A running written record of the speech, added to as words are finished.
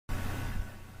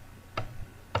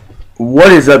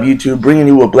What is up, YouTube? Bringing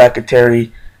you a Black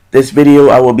Atari. This video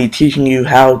I will be teaching you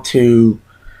how to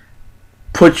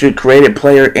put your created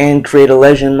player in create a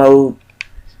legend mode.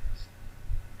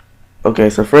 Okay,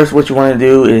 so first what you want to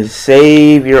do is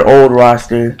save your old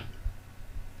roster.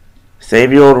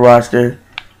 Save your old roster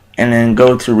and then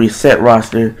go to reset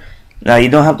roster. Now you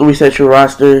don't have to reset your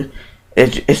roster.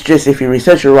 It's just if you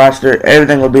reset your roster,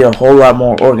 everything will be a whole lot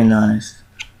more organized.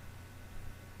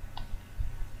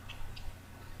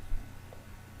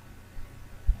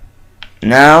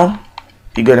 Now,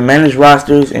 you go to manage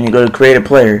rosters and you go to create a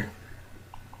player.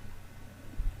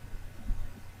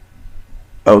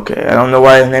 Okay, I don't know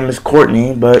why his name is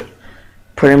Courtney, but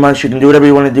pretty much you can do whatever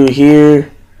you want to do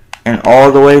here and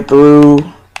all the way through.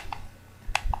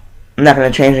 I'm not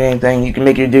going to change anything. You can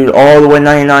make your dude all the way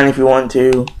 99 if you want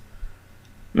to.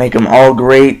 Make him all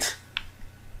great.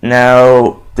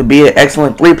 Now, to be an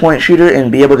excellent three-point shooter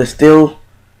and be able to still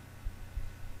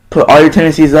put all your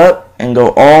tendencies up and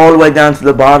go all the way down to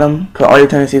the bottom. Put all your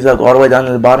tendencies up, go all the way down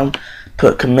to the bottom.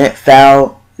 Put commit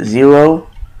foul 0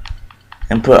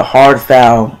 and put hard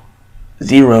foul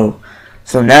 0.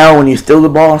 So now when you steal the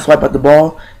ball and swipe out the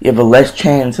ball, you have a less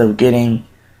chance of getting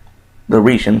the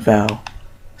reach and foul.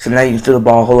 So now you can steal the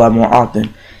ball a whole lot more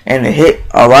often. And to hit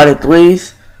a lot of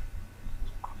threes,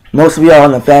 most of y'all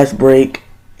on the fast break,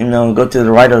 go to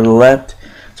the right or the left.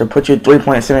 So put your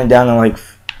 3-point center down to like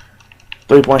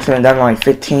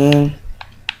 15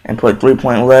 and put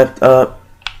 3-point left up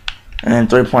and then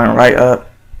 3-point right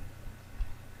up.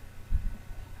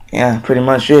 Yeah, pretty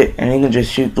much it. And you can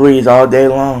just shoot threes all day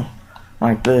long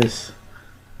like this.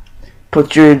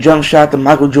 Put your jump shot to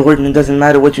Michael Jordan. It doesn't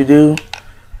matter what you do.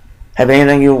 Have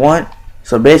anything you want.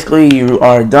 So basically you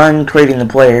are done creating the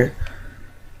player.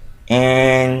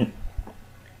 And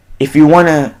if you want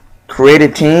to create a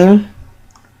team,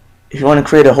 if you want to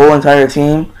create a whole entire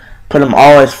team, put them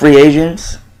all as free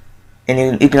agents,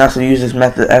 and you can also use this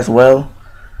method as well.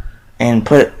 And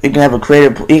you can have a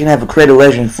created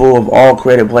legend full of all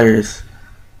created players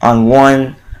on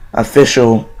one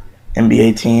official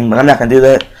NBA team. But I'm not gonna do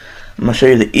that. I'm gonna show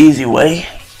you the easy way.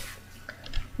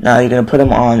 Now you're gonna put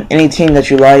them on any team that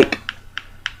you like.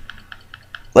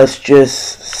 Let's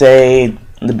just say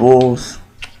the Bulls.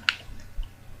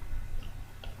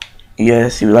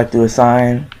 Yes, you would like to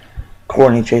assign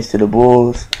Courtney Chase to the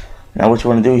Bulls. Now what you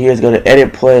want to do here is go to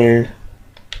edit player,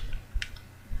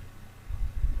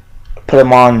 put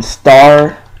him on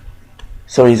star,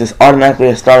 so he's just automatically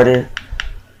a starter.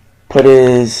 Put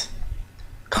his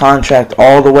contract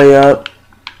all the way up,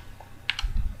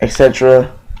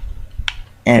 etc.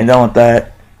 And done with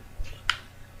that.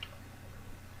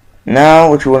 Now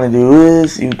what you want to do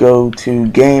is you go to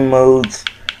game modes,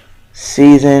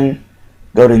 season,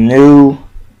 go to new.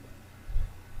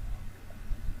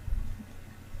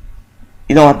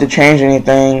 You don't have to change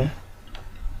anything.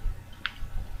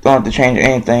 Don't have to change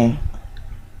anything.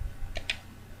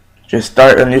 Just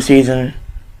start a new season.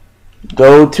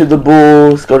 Go to the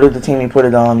Bulls. Go to the team you put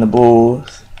it on, the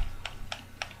Bulls.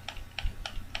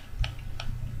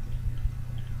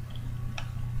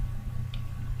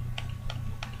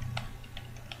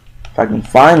 If I can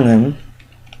find them.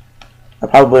 I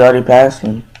probably already passed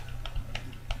them.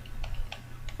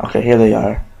 Okay, here they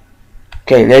are.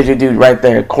 Okay, there's your dude right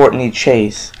there, Courtney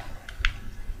Chase.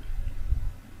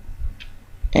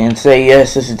 And say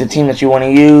yes, this is the team that you want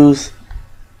to use.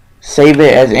 Save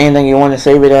it as anything you want to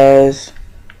save it as.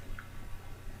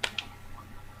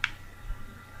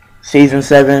 Season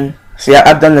 7. See,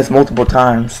 I've done this multiple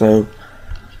times, so.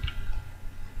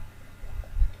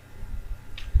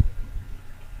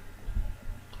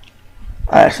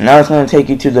 Alright, so now it's going to take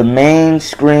you to the main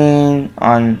screen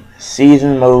on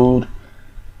season mode.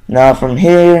 Now from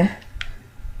here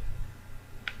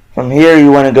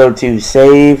you want to go to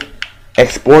save,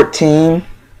 export team.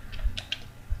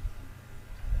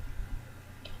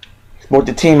 Export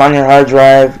the team on your hard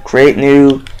drive, create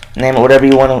new, name it whatever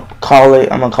you want to call it.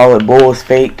 I'm going to call it Bulls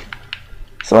Fake,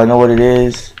 so I know what it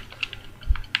is.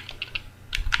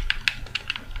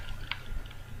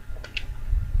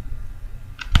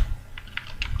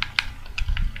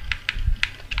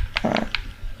 Alright.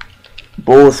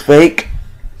 Bulls Fake.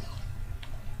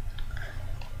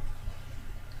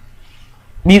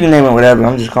 You can name it whatever.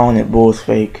 I'm just calling it Bulls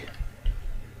Fake.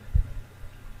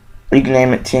 You can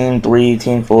name it Team 3,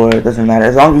 Team 4. It doesn't matter.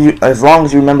 As long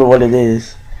as you remember what it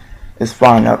is, it's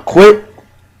fine. Now quit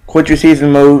your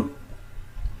season mode.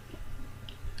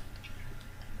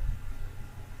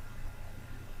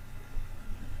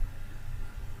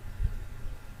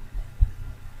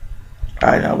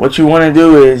 Alright, now what you want to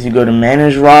do is you go to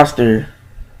manage roster.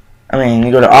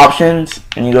 You go to options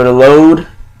and you go to load.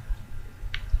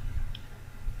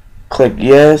 click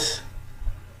yes,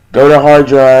 go to hard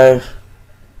drive,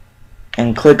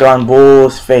 and click on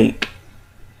Bulls Fake.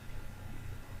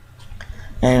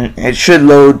 And it should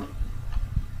load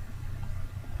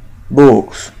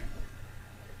Bulls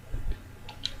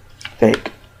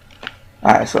Fake.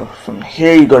 Alright, so from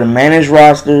here you go to manage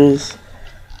rosters,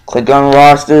 click on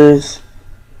rosters,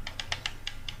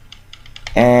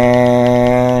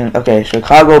 and okay,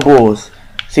 Chicago Bulls.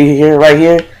 See here, right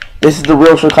here, this is the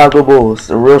real Chicago Bulls.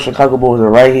 The real Chicago Bulls are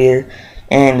right here.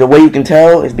 And the way you can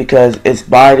tell is because it's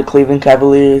by the Cleveland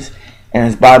Cavaliers and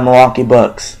it's by Milwaukee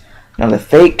Bucks. Now the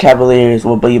fake Cavaliers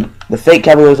will be by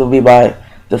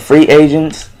the free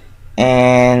agents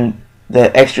and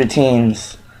the extra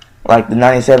teams like the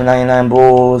 97-99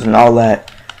 Bulls and all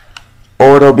that.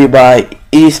 Or it'll be by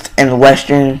East and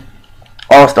Western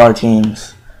All-Star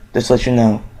teams. Just to let you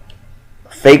know.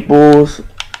 Fake Bulls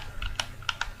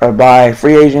are by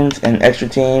free agents and extra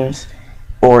teams,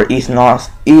 or East and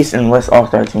West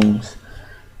All-Star teams.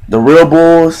 The real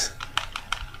Bulls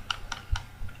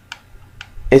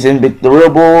is in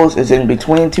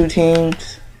between two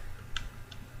teams.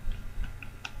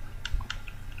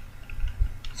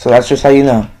 So that's just how you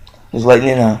know. Just letting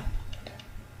you know.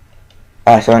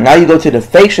 Alright, so now you go to the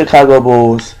fake Chicago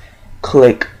Bulls,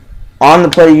 click on the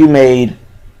player you made,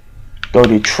 go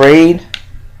to trade,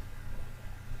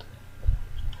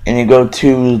 and you go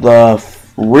to the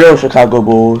real Chicago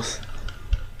Bulls.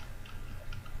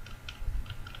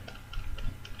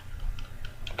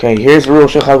 Okay, here's the real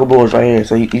Chicago Bulls right here,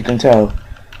 so you can tell.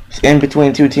 It's in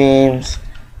between two teams.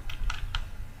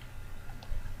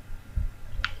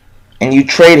 And you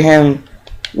trade him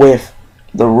with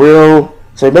the real...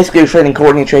 So basically you're trading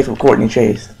Courtney Chase with Courtney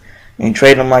Chase. And you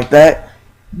trade him like that.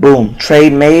 Boom.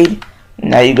 Trade made.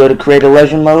 Now you go to create a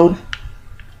legend mode.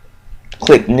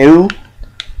 Click new.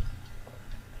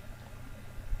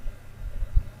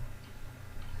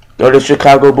 Go to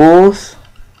Chicago Bulls.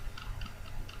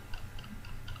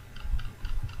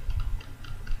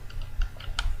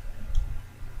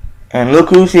 And look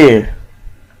who's here.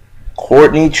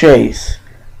 Courtney Chase.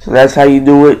 So that's how you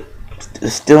do it.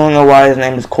 Still don't know why his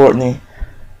name is Courtney.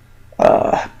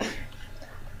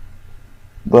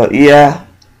 But yeah,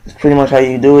 it's pretty much how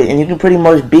you do it. And you can pretty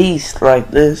much beast like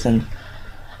this. And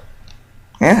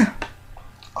yeah.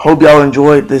 Hope y'all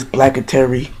enjoyed this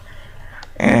Blackatary.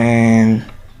 And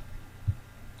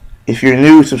if you're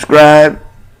new, subscribe.